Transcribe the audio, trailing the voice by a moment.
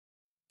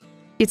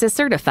It's a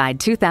certified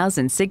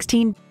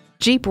 2016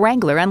 Jeep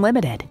Wrangler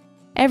Unlimited.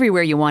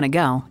 Everywhere you want to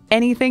go,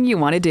 anything you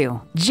want to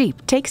do,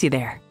 Jeep takes you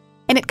there.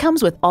 And it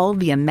comes with all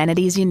the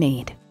amenities you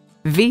need.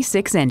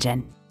 V6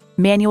 engine,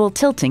 manual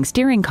tilting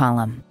steering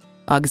column,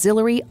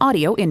 auxiliary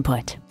audio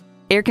input,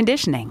 air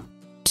conditioning,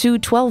 two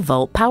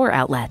 12-volt power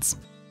outlets,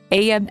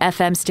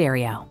 AM/FM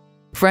stereo,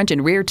 front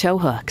and rear tow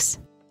hooks,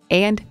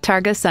 and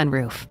Targa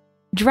sunroof.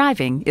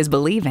 Driving is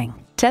believing.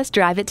 Test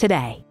drive it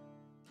today.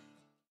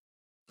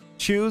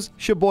 Choose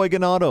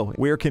Sheboygan Auto.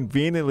 We're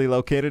conveniently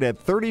located at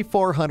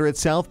 3400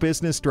 South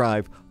Business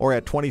Drive or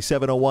at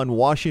 2701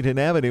 Washington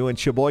Avenue in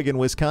Sheboygan,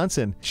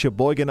 Wisconsin.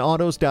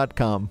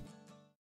 SheboyganAutos.com.